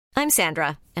I'm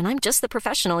Sandra, and I'm just the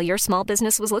professional your small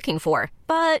business was looking for.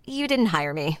 But you didn't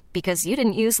hire me because you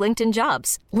didn't use LinkedIn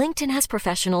Jobs. LinkedIn has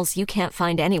professionals you can't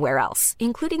find anywhere else,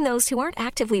 including those who aren't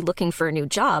actively looking for a new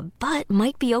job, but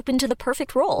might be open to the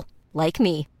perfect role, like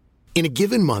me. In a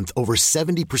given month, over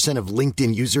 70% of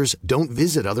LinkedIn users don't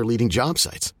visit other leading job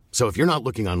sites. So if you're not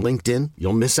looking on LinkedIn,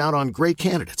 you'll miss out on great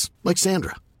candidates like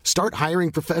Sandra. Start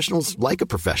hiring professionals like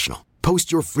a professional.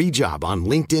 Post your free job on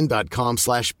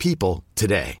linkedin.com/people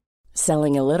today.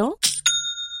 Selling a little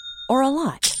or a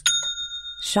lot?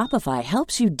 Shopify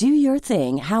helps you do your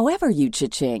thing however you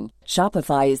cha-ching.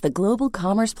 Shopify is the global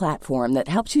commerce platform that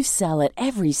helps you sell at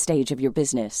every stage of your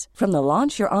business. From the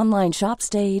launch your online shop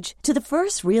stage to the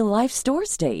first real-life store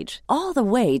stage, all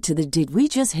the way to the did we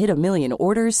just hit a million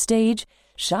orders stage.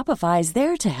 Shopify is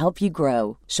there to help you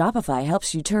grow. Shopify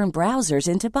helps you turn browsers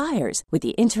into buyers with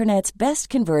the internet's best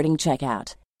converting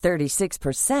checkout.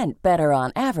 36% better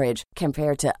on average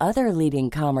compared to other leading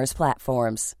commerce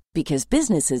platforms. Because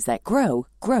businesses that grow,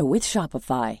 grow with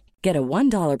Shopify. Get a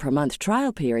 $1 per month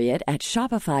trial period at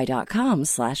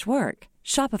shopify.com/work.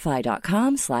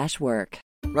 Shopify.com/work.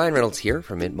 Ryan Reynolds here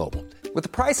from Mint Mobile. With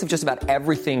the price of just about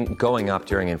everything going up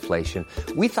during inflation,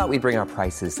 we thought we'd bring our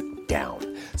prices down.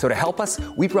 So to help us,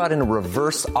 we brought in a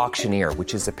reverse auctioneer,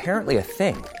 which is apparently a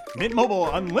thing. Mint Mobile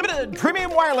Unlimited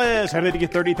Premium Wireless. How to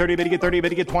get 30, 30, bit to get 30, bit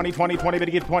to get 20, 20, 20, bit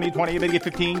to get 20, 20, bit to get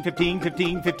 15, 15,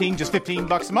 15, 15, just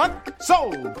 $15 a month?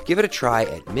 Sold! Give it a try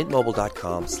at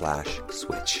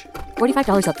mintmobile.com/switch.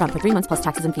 $45 up front for 3 months plus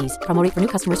taxes and fees. Promo rate for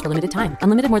new customers for limited time.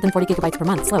 Unlimited more than 40 gigabytes per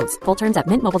month. Slows full terms at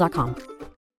mintmobile.com.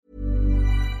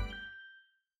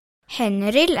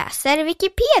 Henry läser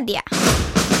Wikipedia.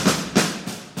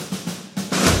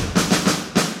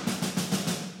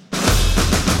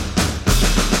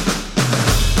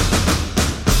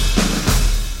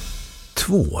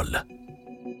 Tvål.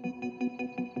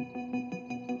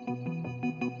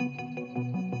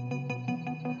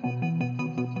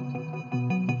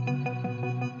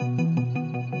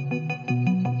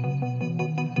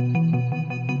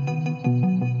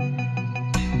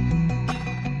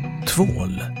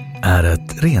 Tvål är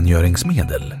ett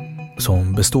rengöringsmedel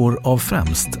som består av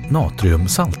främst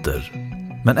natriumsalter,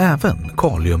 men även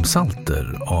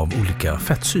kaliumsalter av olika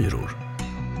fettsyror.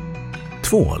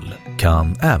 Tvål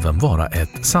kan även vara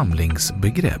ett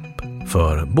samlingsbegrepp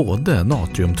för både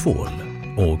natriumtvål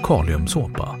och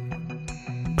kaliumsåpa.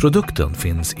 Produkten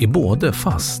finns i både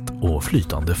fast och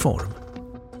flytande form.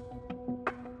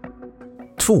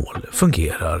 Tvål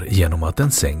fungerar genom att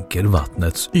den sänker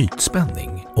vattnets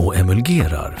ytspänning och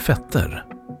emulgerar fetter.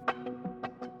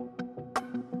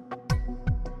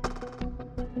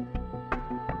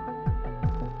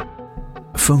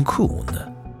 Funktion.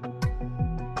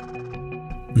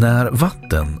 När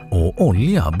vatten och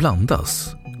olja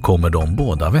blandas kommer de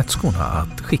båda vätskorna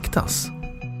att skiktas.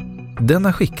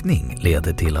 Denna skiktning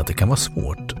leder till att det kan vara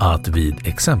svårt att vid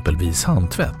exempelvis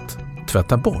handtvätt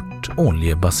tvätta bort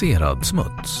oljebaserad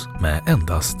smuts med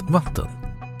endast vatten.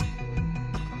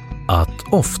 Att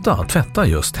ofta tvätta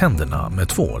just händerna med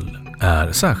tvål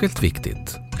är särskilt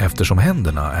viktigt eftersom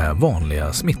händerna är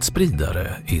vanliga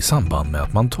smittspridare i samband med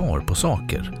att man tar på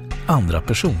saker, andra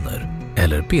personer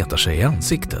eller petar sig i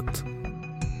ansiktet.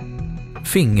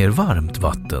 Fingervarmt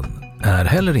vatten är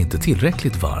heller inte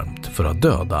tillräckligt varmt för att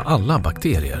döda alla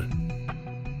bakterier.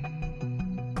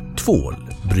 Tvål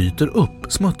bryter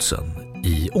upp smutsen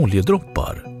i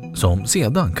oljedroppar som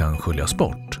sedan kan sköljas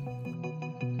bort.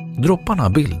 Dropparna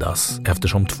bildas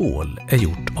eftersom tvål är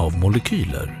gjort av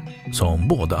molekyler som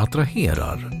både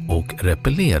attraherar och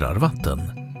repellerar vatten.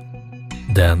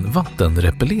 Den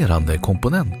vattenrepellerande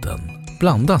komponenten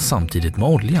blandas samtidigt med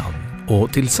oljan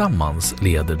och tillsammans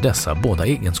leder dessa båda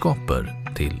egenskaper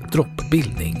till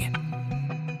droppbildning.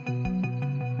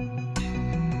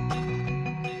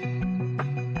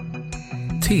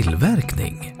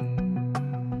 Tillverkning.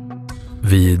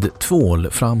 Vid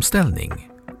tvålframställning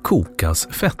kokas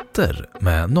fetter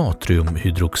med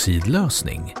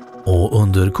natriumhydroxidlösning och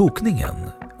under kokningen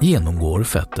genomgår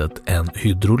fettet en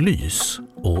hydrolys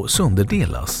och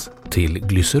sönderdelas till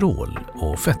glycerol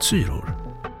och fettsyror.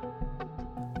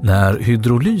 När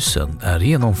hydrolysen är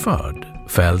genomförd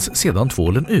fälls sedan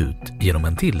tvålen ut genom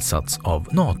en tillsats av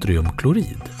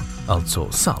natriumklorid,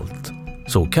 alltså salt,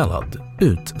 så kallad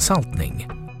utsaltning.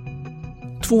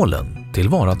 Tvålen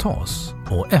tillvaratas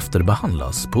och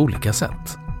efterbehandlas på olika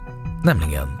sätt,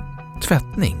 nämligen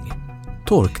tvättning,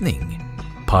 torkning,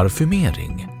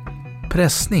 parfymering,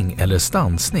 pressning eller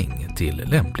stansning till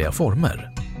lämpliga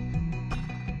former.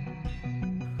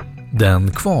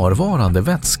 Den kvarvarande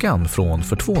vätskan från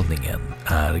förtvålningen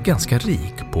är ganska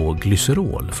rik på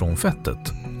glycerol från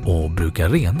fettet och brukar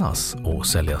renas och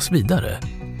säljas vidare.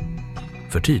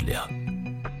 Förtydliga.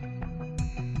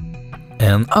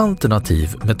 En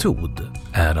alternativ metod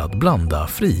är att blanda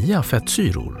fria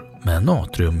fettsyror med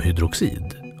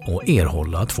natriumhydroxid och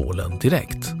erhålla tvålen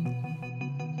direkt.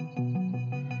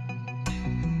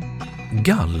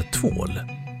 Galltvål.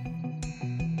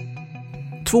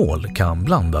 Tvål kan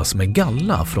blandas med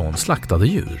galla från slaktade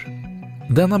djur.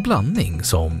 Denna blandning,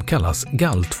 som kallas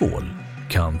galltvål,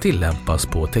 kan tillämpas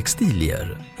på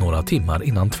textilier några timmar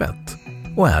innan tvätt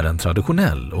och är en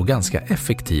traditionell och ganska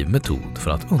effektiv metod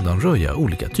för att undanröja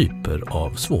olika typer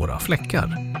av svåra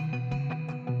fläckar.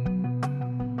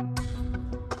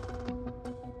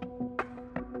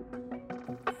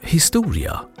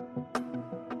 Historia.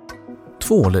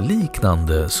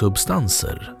 Tvålliknande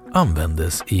substanser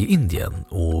användes i Indien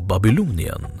och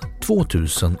Babylonien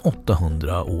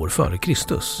 2800 år före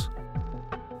Kristus.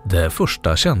 Det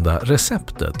första kända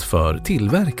receptet för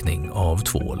tillverkning av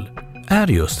tvål är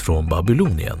just från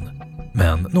Babylonien,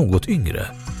 men något yngre,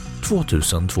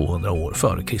 2200 år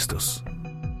före Kristus.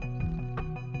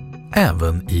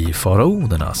 Även i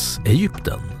faraonernas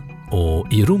Egypten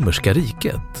och i romerska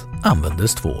riket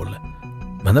användes tvål,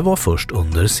 men det var först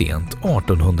under sent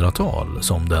 1800-tal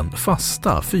som den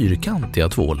fasta fyrkantiga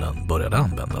tvålen började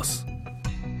användas.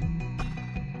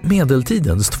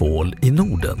 Medeltidens tvål i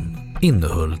Norden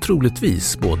innehöll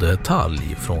troligtvis både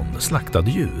talg från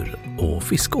slaktade djur och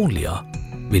fiskolja,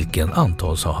 vilken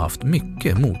antas ha haft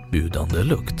mycket motbjudande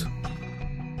lukt.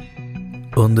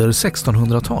 Under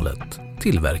 1600-talet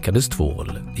tillverkades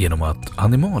tvål genom att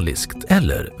animaliskt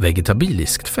eller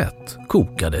vegetabiliskt fett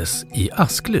kokades i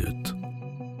asklut.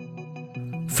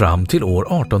 Fram till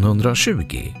år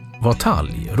 1820 var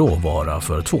talg råvara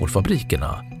för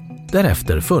tvålfabrikerna.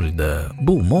 Därefter följde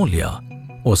bomolja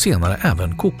och senare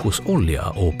även kokosolja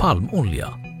och palmolja.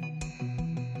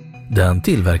 Den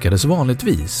tillverkades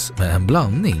vanligtvis med en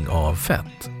blandning av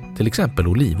fett, till exempel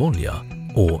olivolja,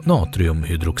 och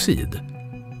natriumhydroxid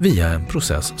via en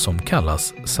process som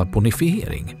kallas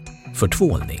saponifiering,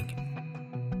 förtvålning.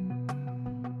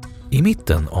 I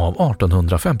mitten av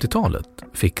 1850-talet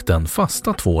fick den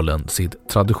fasta tvålen sitt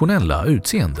traditionella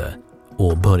utseende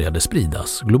och började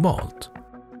spridas globalt.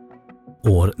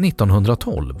 År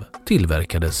 1912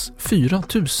 tillverkades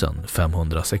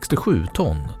 4567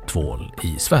 ton tvål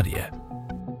i Sverige.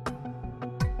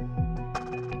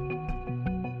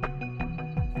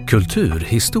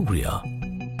 Kulturhistoria.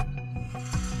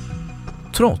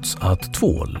 Trots att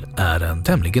tvål är en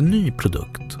tämligen ny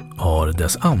produkt har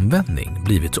dess användning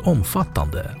blivit så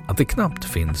omfattande att det knappt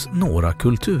finns några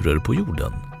kulturer på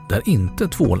jorden där inte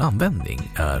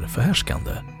tvålanvändning är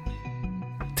förhärskande.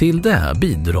 Till det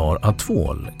bidrar att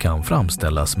tvål kan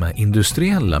framställas med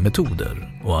industriella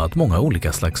metoder och att många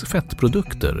olika slags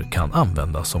fettprodukter kan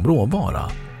användas som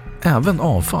råvara, även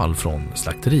avfall från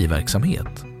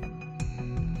slakteriverksamhet.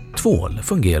 Tvål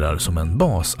fungerar som en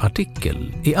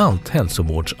basartikel i allt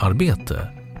hälsovårdsarbete,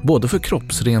 både för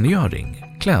kroppsrengöring,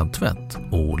 klädtvätt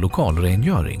och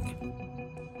lokalrengöring.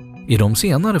 I de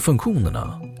senare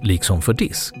funktionerna, liksom för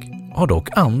disk, har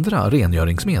dock andra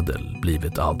rengöringsmedel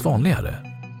blivit allt vanligare.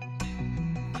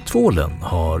 Tvålen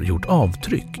har gjort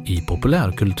avtryck i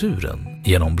populärkulturen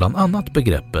genom bland annat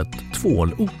begreppet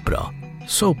tvålopera,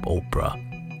 soap opera,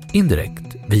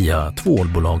 indirekt via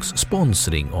tvålbolags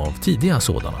sponsring av tidiga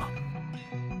sådana.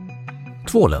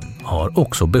 Tvålen har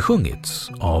också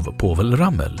besjungits av Povel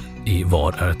Ramel i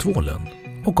Var är tvålen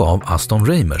och av Aston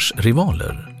Reimers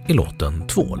rivaler i låten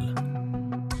Tvål.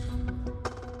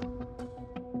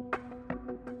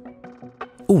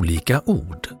 Olika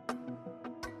ord.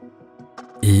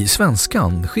 I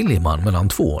svenskan skiljer man mellan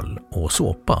tvål och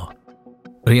såpa.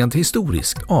 Rent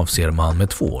historiskt avser man med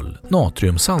tvål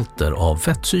natriumsalter av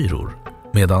fettsyror,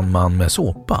 medan man med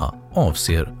såpa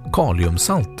avser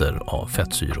kaliumsalter av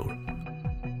fettsyror.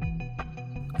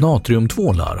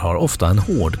 Natriumtvålar har ofta en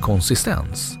hård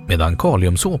konsistens, medan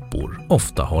kaliumsåpor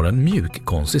ofta har en mjuk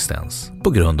konsistens på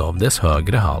grund av dess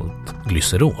högre halt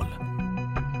glycerol.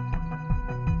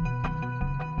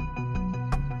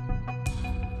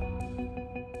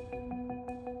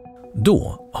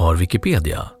 Då har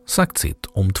Wikipedia sagt sitt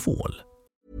om tvål.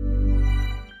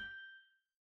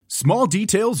 Small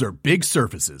details are big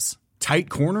surfaces. Tight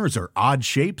corners are odd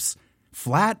shapes.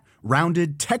 Flat,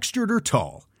 rounded, textured, or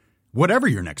tall. Whatever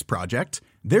your next project,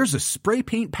 there's a spray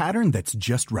paint pattern that's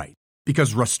just right.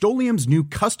 Because Rust-Oleum's new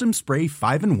Custom Spray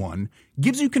 5-in-1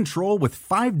 gives you control with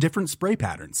 5 different spray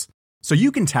patterns. So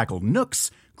you can tackle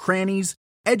nooks, crannies,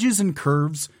 edges, and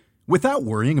curves without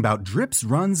worrying about drips,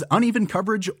 runs, uneven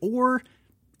coverage, or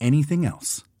anything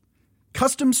else.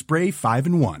 Custom Spray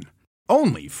 5-in-1.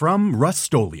 Only from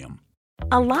Rust-Oleum.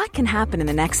 A lot can happen in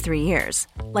the next 3 years.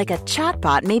 Like a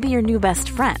chatbot may be your new best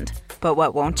friend. But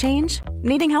what won't change?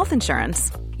 Needing health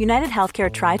insurance. United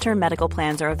Healthcare Tri-Term Medical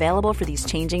Plans are available for these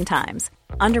changing times.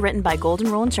 Underwritten by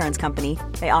Golden Rule Insurance Company,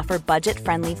 they offer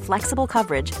budget-friendly, flexible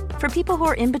coverage for people who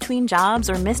are in between jobs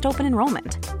or missed open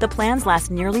enrollment. The plans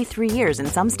last nearly 3 years in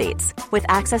some states, with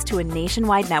access to a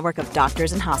nationwide network of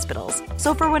doctors and hospitals.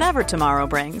 So for whatever tomorrow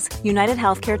brings, United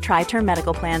Healthcare Tri-Term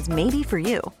Medical Plans may be for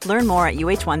you. Learn more at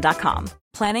uh1.com.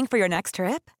 Planning for your next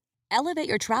trip? Elevate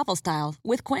your travel style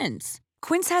with Quince.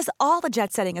 Quince has all the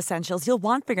jet-setting essentials you'll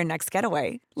want for your next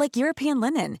getaway, like European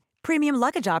linen, premium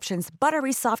luggage options,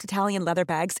 buttery soft Italian leather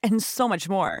bags, and so much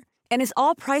more. And is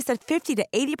all priced at 50 to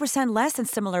 80% less than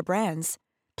similar brands.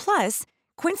 Plus,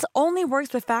 Quince only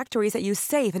works with factories that use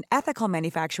safe and ethical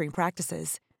manufacturing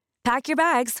practices. Pack your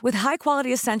bags with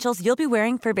high-quality essentials you'll be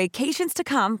wearing for vacations to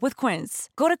come with Quince.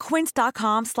 Go to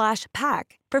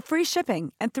quince.com/pack for free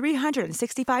shipping and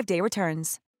 365-day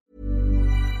returns.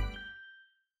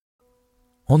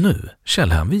 Och nu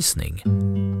källhänvisning.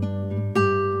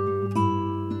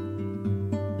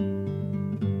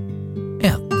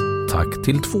 1. Tack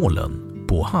till tvålen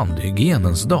på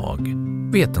handhygienens dag.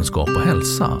 Vetenskap och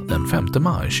hälsa den 5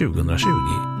 maj 2020.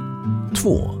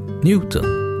 2.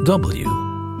 Newton W.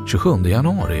 27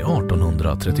 januari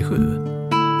 1837.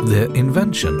 The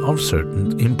invention of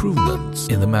certain improvements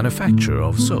in the manufacture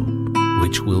of soap,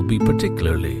 which will be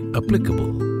particularly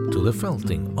applicable to the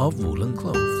felting of woolen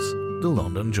clothes. The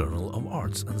London Journal of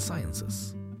Arts and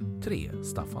Sciences. 3.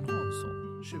 Staffan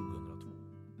Hansson 20